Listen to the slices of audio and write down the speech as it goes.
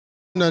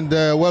And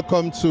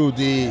welcome to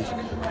the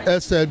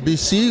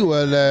SLBC.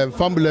 Well,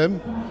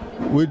 family,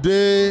 we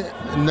dey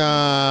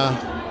na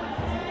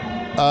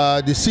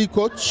the sea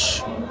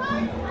coach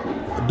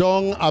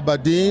Don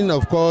Aberdeen.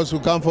 Of course, we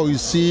come for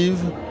receive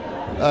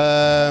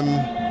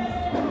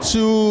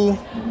two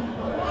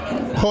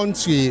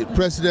country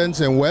presidents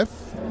and WEF.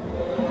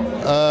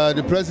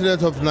 The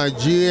president of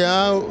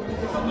Nigeria,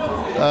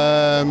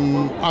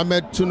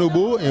 Ahmed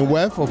Tinibu in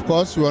WEF. Of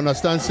course, we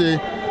understand say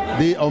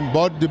they on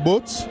board the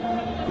boat.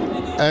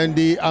 And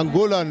the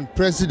Angolan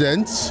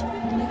president,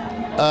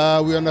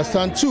 we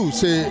understand too,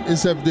 say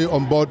instead they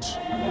on board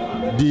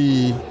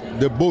the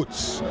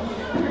boats.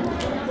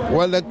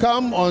 Well, they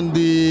come on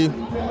the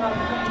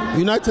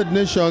United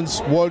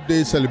Nations World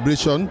Day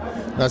celebration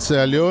at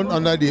Sierra Leone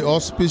under the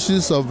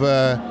auspices of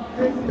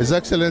His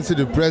Excellency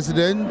the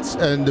President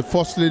and the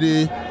First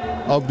Lady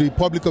of the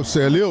Republic of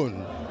Sierra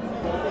Leone,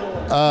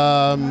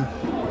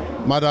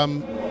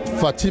 Madam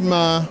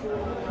Fatima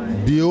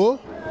Bio.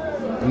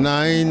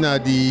 Nine are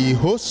the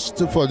host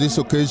for this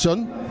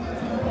occasion,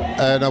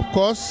 and of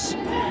course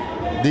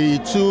the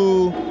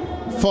two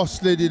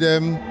first lady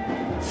them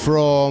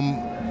from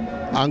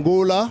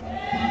Angola,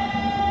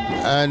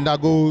 and I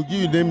will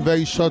give you them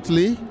very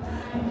shortly,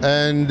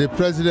 and the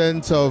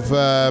president of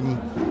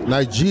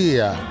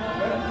Nigeria.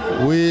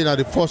 We are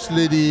the first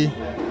lady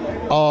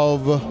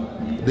of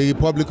the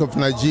Republic of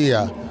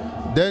Nigeria.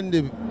 Then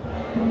they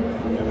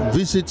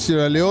visit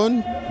Sierra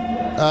Leone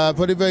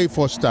for the very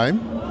first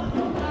time,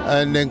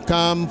 and then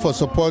come for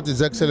support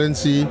His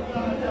Excellency.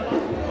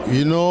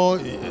 You know,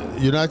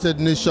 United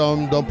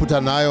Nations don't put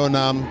an eye on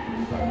them,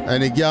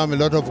 and it give them a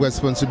lot of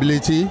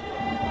responsibility.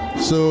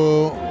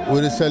 So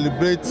we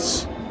celebrate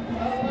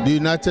the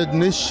United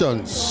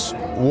Nations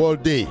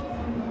World Day.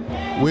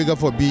 We're going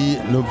to be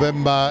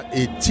November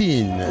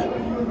 18.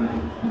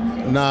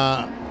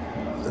 Now,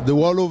 the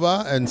world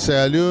over, and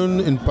Sierra Leone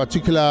in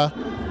particular,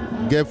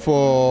 get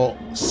for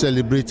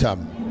celebrate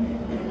them.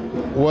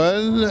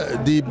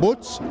 Well, the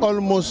boats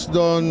almost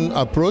done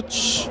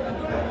approach,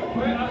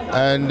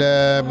 and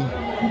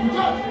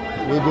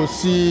we will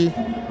see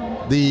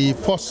the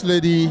First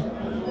Lady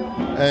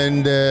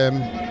and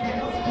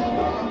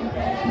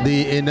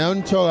the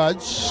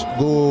entourage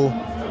go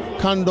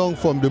come down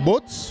from the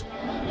boats,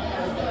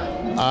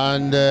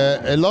 and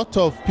a lot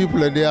of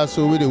people are there,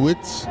 so we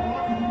wait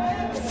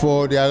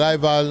for the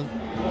arrival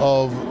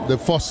of the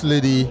First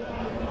Lady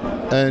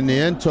and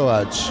the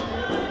entourage.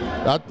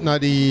 That now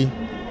the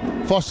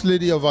First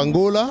Lady of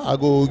Angola, I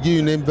will give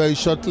you name very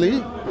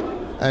shortly,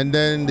 and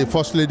then the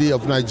First Lady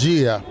of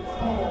Nigeria.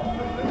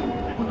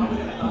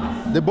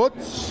 The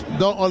boats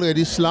don't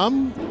already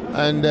slam,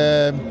 and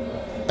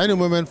any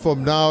moment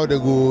from now they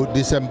go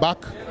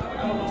disembark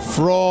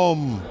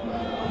from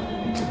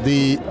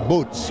the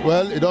boats.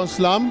 Well, it don't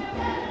slam,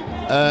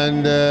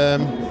 and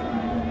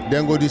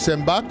then go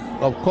disembark.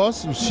 Of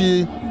course, you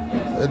see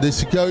the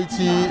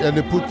security, and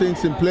they put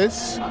things in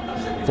place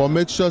for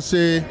make sure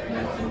say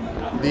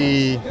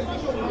the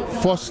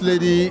First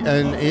Lady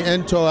and the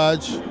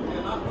entourage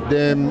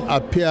them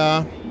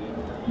appear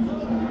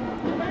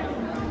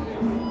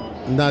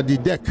na the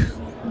deck,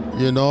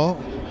 you know,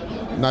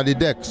 na the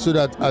deck, so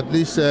that at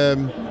least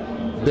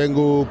then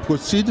go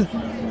proceed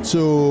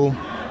to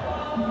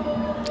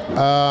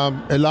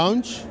a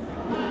lounge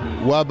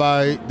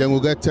whereby they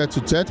will get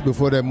tete-to-tete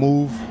before they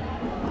move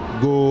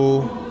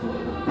go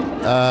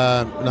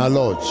na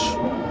lodge.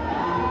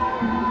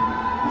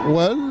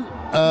 Well,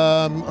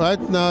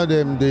 right now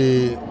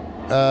they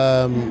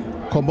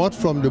come out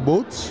from the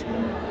boat,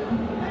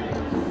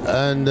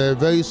 and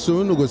very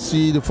soon we will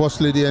see the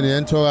First Lady and the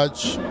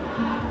entourage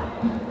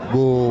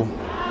go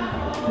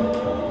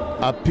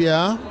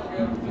appear.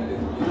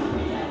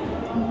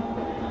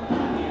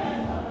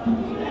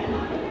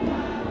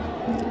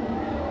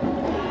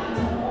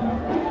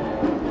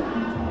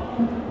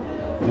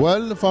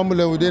 Well, the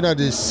family within at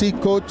the sea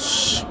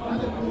coach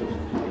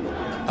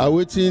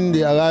awaiting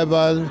the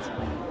arrival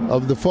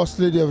of the First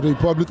Lady of the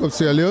Republic of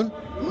Sierra Leone,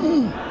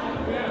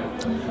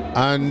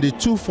 and the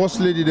two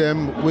First Lady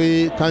them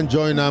we can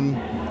join them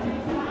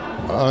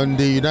on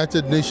the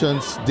United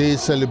Nations Day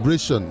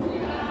celebration.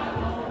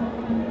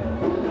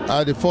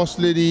 The First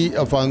Lady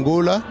of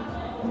Angola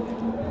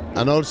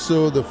and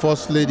also the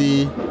First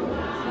Lady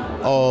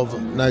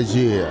of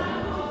Nigeria.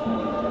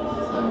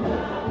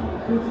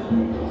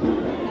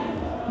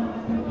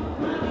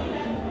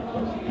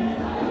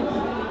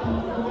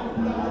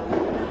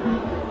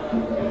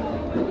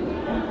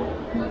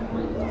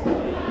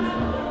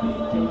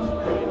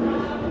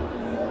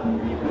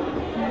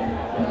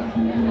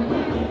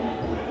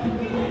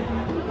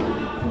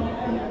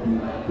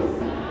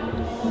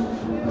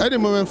 Any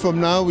moment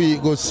from now, we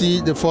go see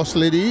the First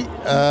Lady.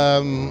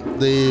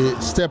 They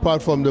step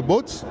out from the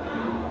boat,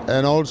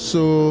 and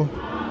also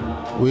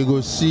we go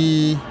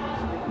see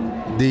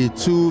the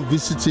two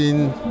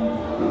visiting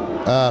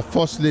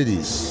First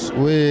Ladies.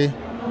 We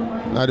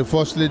are the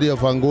First Lady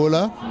of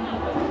Angola.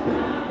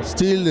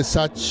 Still the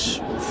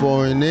search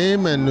for a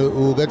name, and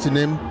we'll get a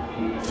name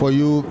for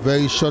you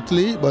very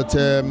shortly. But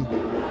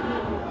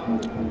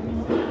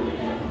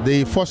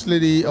the First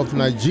Lady of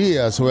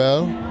Nigeria as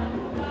well,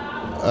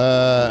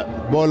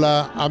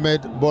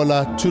 Ahmed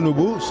Bola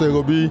Tinibu. So it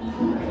will be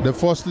the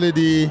First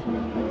Lady,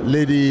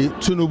 Lady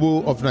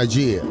Tinibu of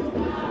Nigeria.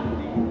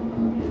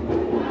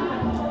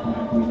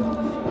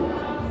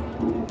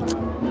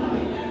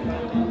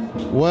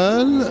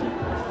 Well,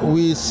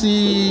 we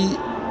see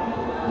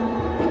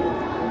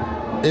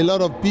a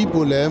lot of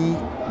people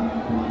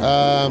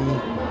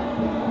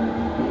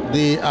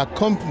they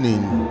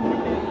accompanying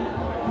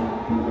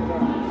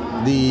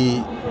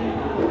the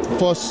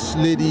First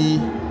Lady.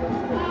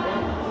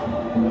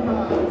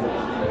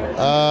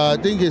 I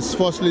think it's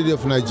First Lady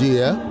of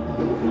Nigeria,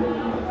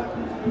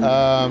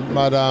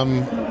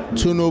 Madam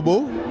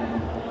Tinibu.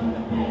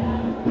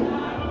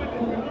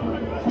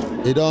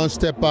 He don't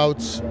step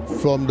out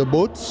from the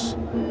boats.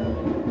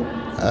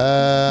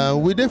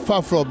 We did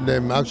far from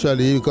them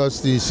actually,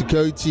 because the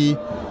security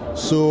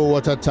so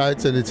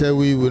watertight, and they tell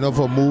we will not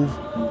move.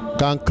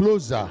 Come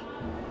closer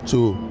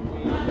to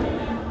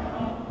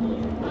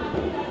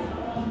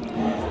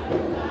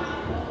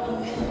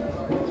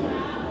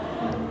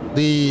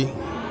the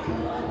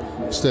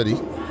steady.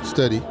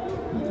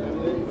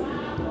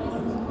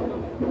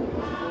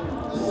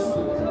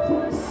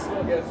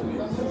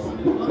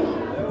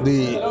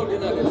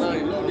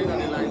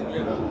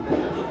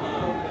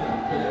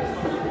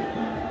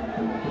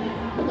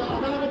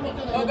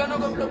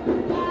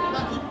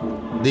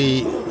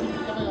 The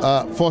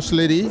First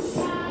Lady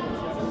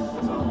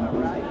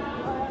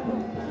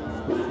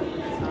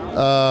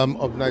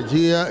of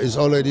Nigeria is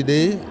already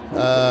there,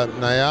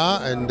 Naya,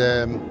 and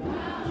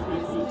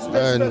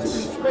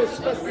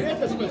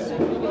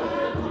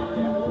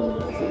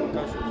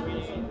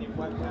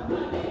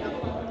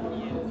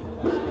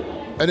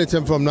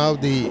anytime from now,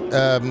 the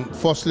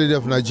First Lady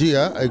of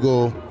Nigeria, I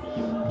go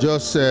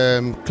just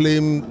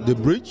claim the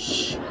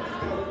bridge,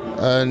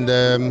 and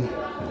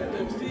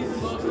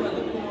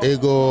I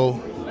go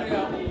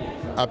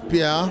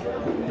appear.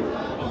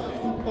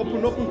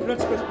 Open, great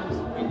space, please.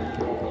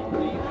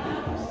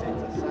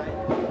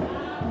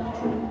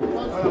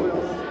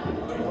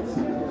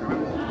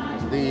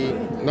 The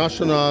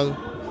National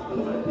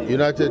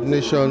United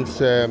Nations.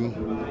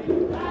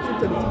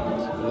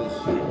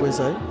 Where's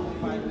I?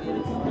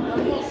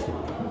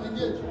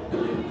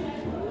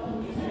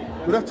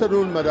 Good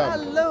afternoon, madam.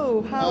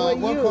 Hello, how are you?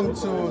 Welcome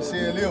to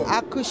Sierra Leone.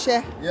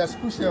 Akushe. Yes,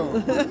 Kushe.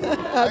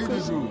 How you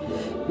do?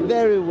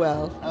 Very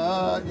well.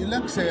 You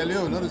left Sierra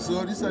Leone, not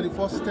so. This is the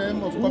first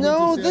time of coming to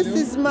No, Sierra Leone?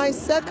 this is my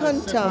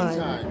second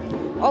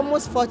time.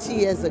 Almost 40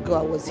 years ago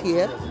I was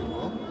here.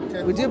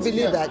 Okay, Would you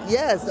believe that?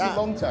 Yes. It's a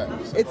long time.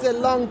 It's a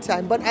long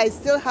time, but I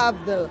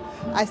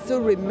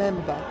still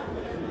remember.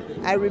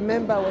 I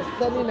remember I was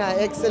telling Her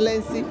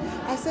Excellency,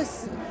 I said,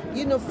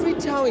 you know,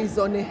 Freetown is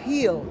on a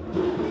hill.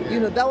 Yeah. You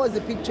know, that was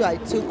the picture I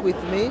took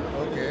with me.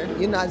 Okay.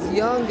 You know, as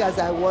young as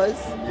I was,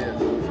 yes.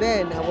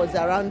 Then I was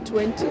around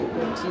 20,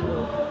 but you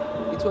know,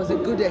 it was a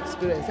good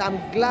experience. I'm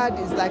glad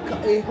it's like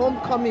a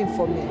homecoming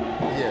for me.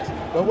 Yes.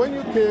 But when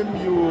you came,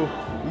 you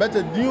met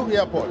a new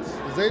airport.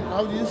 Is it?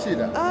 How do you see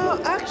that?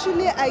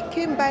 Actually, I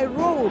came by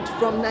road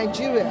from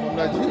Nigeria. From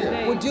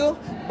Nigeria? Would you?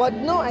 But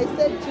no, I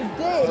said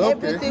today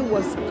everything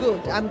was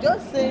good. I'm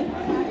just saying,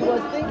 he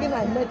was thinking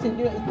I met a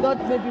new, he thought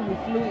maybe we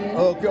flew in.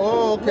 Okay,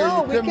 okay.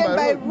 No, we came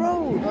by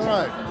road. All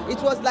right. It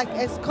was like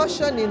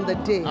excursion in the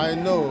day. I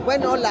know.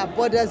 When all our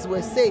borders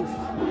were safe.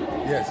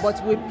 Yes.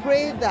 But we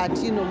pray that,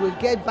 you know, we'll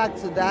get back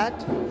to that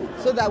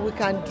so that we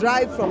can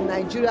drive from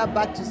Nigeria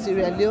back to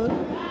Sierra Leone,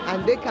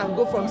 and they can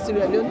go from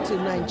Sierra Leone to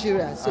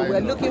Nigeria. So we're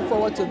looking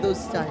forward to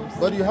those times.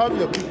 But you have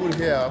your people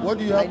here. What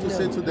do you have to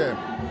say to them?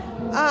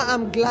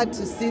 I'm glad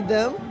to see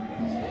them,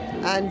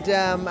 and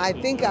I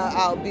think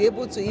I'll be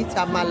able to eat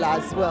amala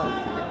as well.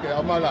 Okay,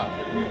 amala.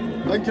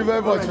 Thank you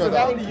very much for that.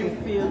 How do you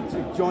feel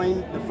to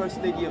join the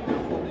First Lady of the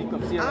Republic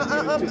of Sierra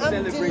Leone to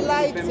celebrate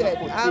delighted.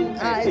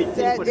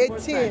 November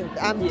 14th?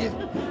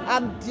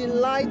 I'm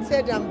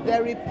delighted. I'm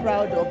very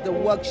proud of the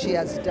work she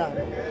has done,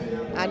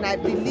 and I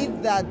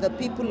believe that the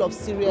people of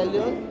Sierra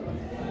Leone,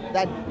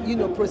 that, you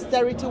know,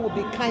 posterity will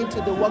be kind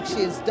to the work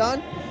she has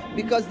done,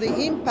 because the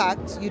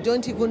impact you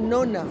don't even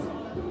know now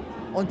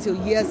until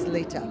years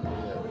later.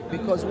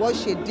 Because what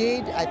she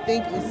did, I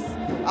think, is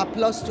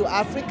applause to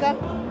Africa,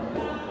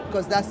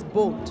 because that's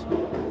bold,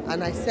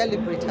 and I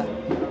celebrate her.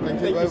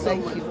 Thank you very much.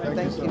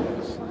 Thank you.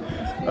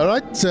 All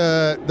right,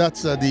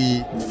 that's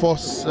the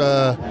First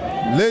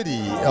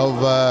Lady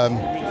of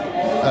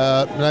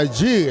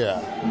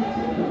Nigeria,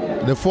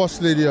 the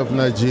First Lady of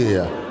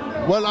Nigeria.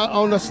 Well, I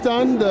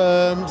understand,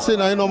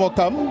 saying I no more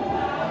come,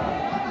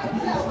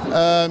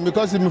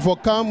 because if I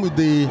come with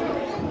the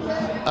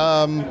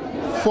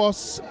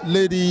First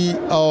Lady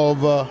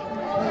of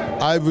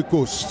Ivory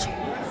Coast.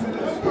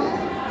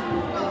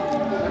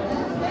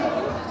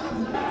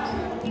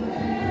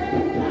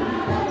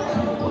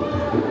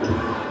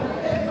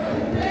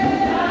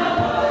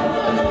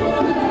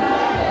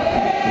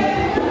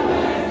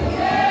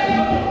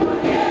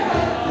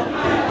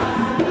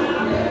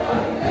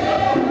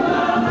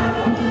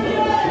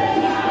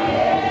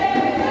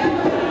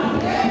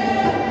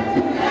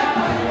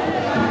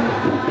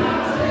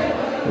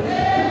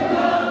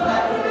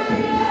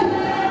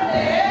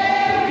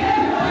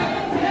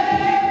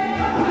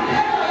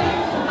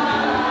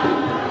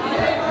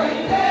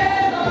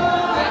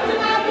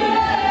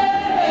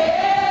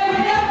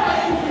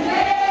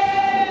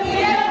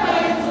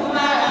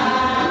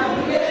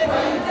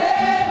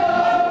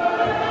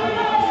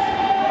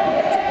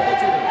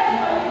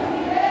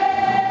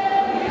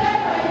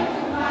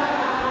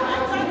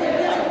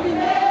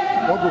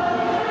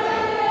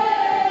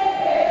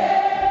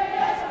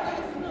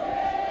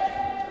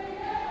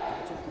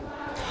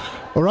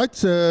 All right,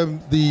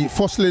 the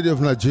First Lady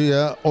of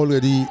Nigeria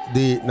already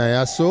the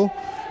Nyaso,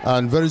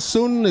 and very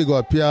soon they go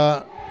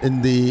appear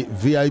in the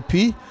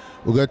VIP.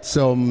 We got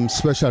some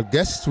special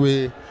guests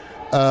we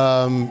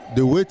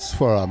the waits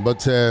for them,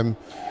 but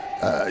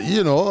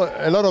you know,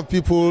 a lot of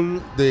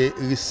people they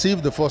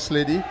receive the First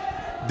Lady.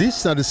 This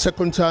is not the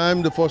second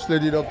time the First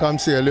Lady don't come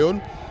to Sierra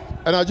Leone,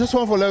 and I just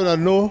want to let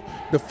them know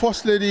the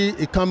First Lady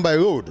it come by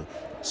road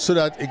so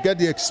that it get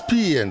the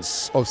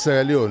experience of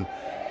Sierra Leone.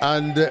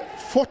 And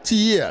 40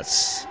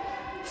 years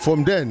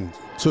from then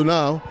to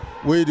now,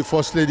 where the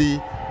First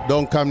Lady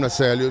don't come to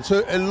Sierra Leone.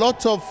 So a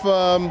lot of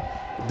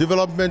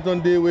development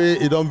on the way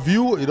it don't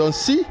view, it don't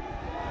see.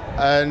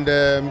 And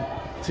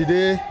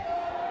today,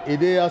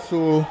 it is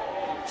also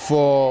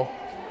for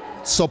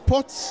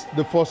support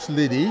the First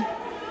Lady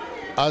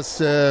as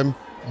the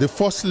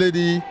First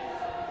Lady,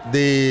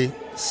 they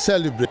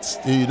celebrate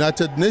the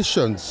United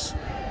Nations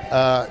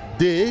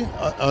Day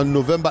on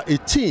November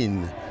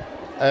 18.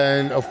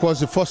 And of course,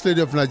 the First Lady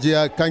of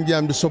Nigeria can give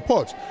them the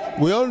support.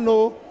 We all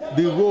know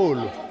the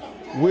role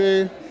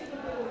where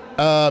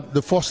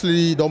the First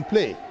Lady don't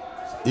play,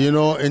 you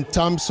know, in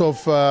terms of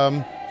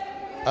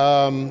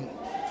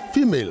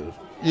female,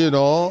 you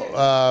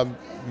know,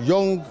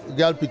 young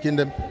girl picking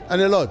them,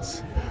 and a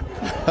lot.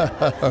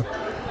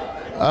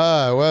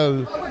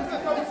 Well,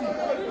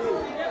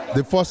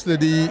 the First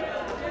Lady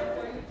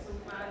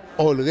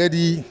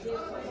already,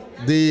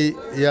 they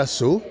are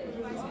so.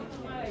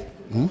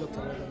 No.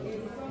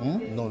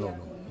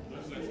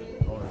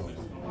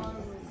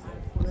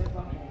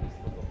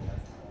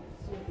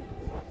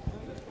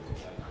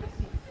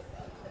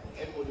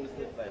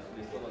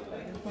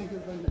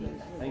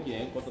 Thank you.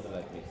 Go to the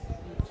light, please.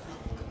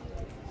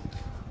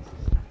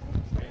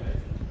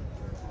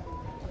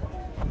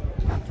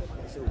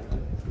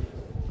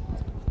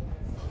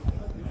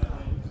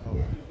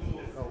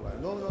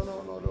 No.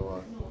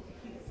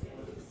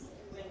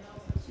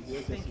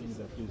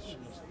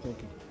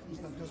 Thank you.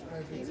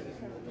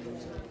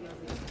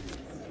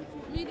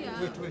 Media.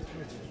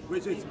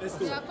 Wait, let's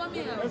They are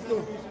coming out. Let's go.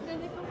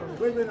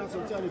 Wait, I'm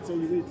sorry, I'll tell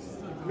you, wait.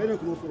 Let them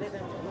come first.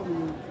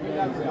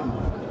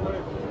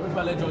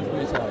 Let George go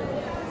inside.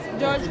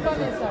 George,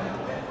 come inside.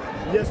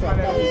 Yes, sir.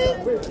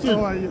 Wait,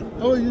 how are you?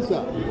 How are you,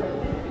 sir?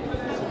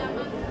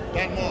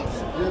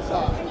 Yes,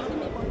 sir.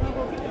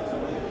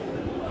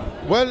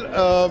 Well,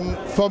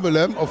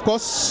 Formula, of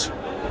course,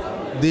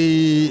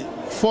 the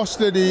First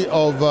Lady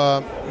of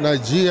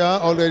Nigeria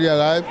already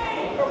arrived,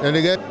 and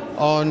again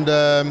on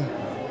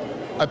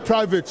a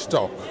private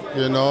talk,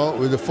 you know,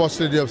 with the First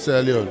Lady of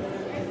Sierra Leone.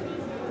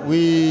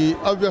 We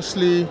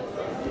obviously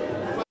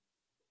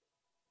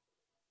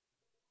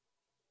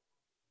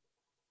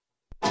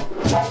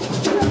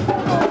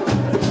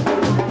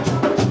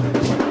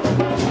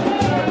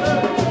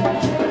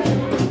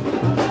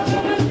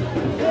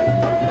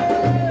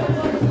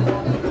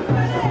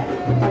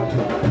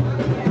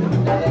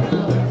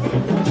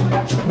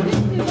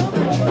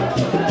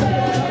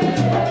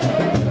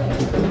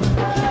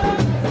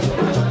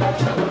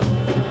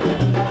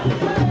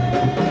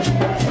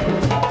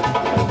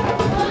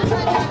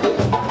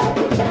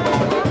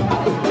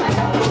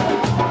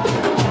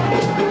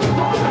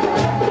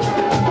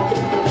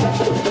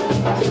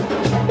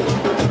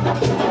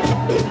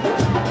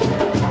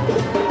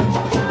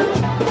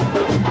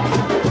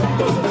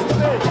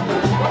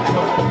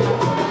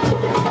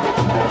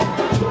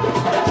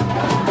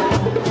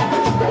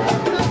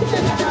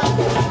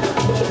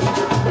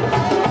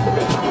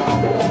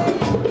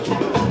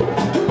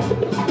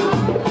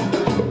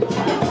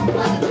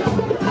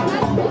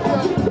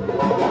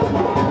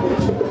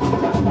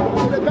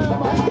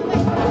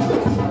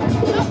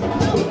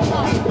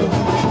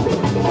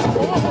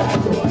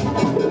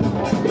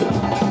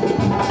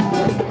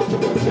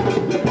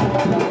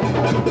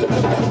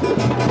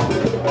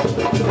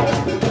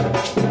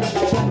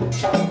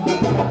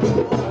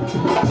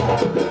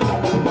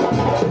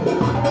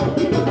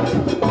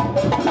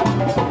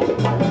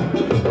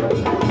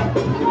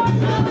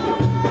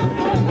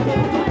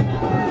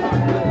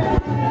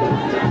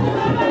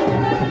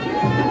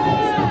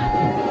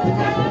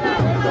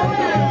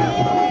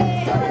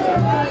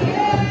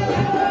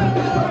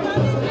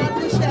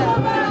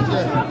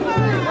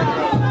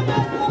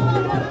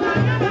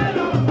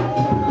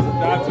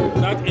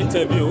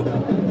interview,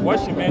 what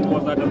she meant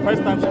was that the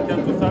first time she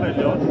came to Sierra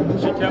Leone,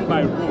 she came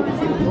by road.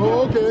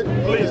 Oh, okay.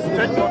 Please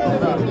take note of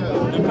that.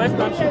 The first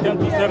time she came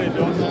to Sierra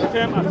Leone, she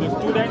came as a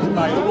student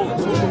by road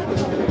to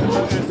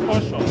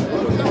excursion,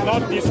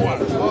 not this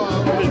one.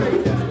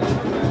 Please.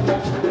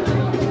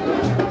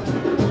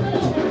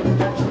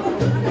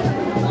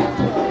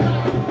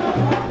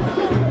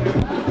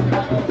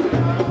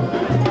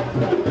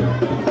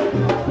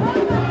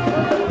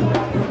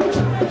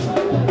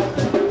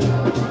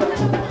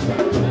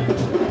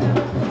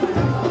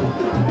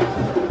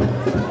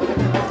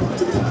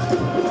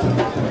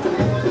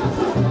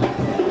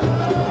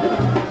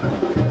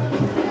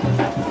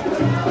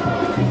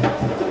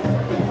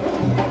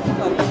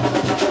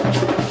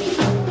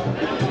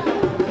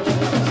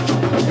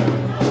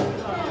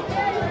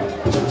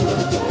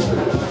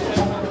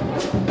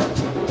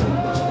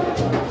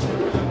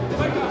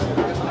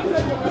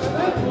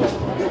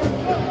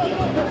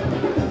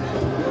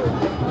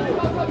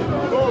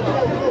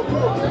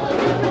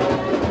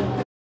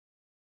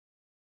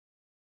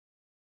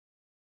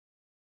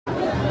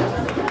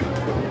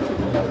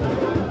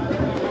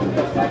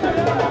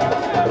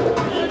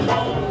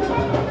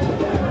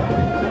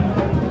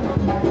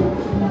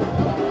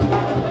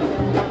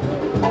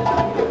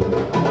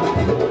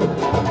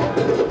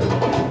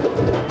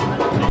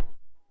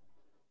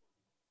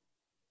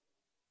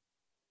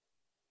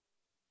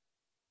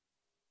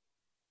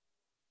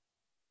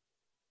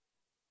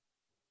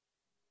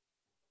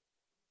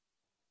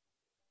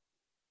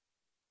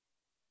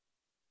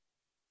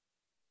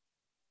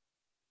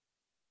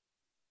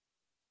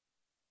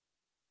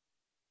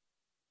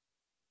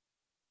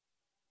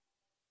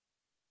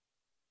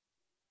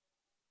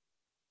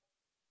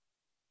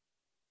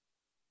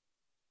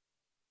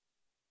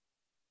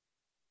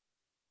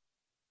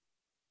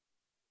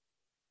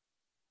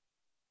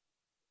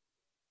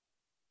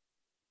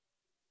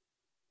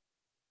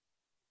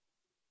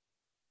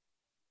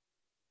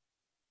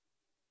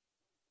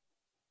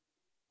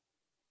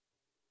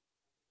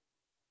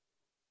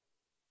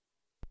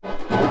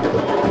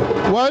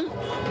 Well,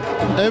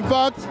 in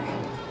fact,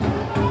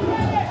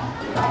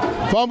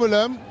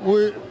 Famulem,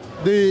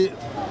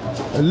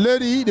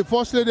 the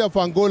first lady of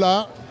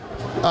Angola,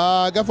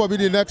 going to be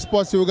the next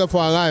person who going to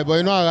arrive, but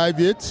you not arrive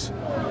yet.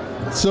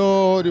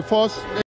 So the first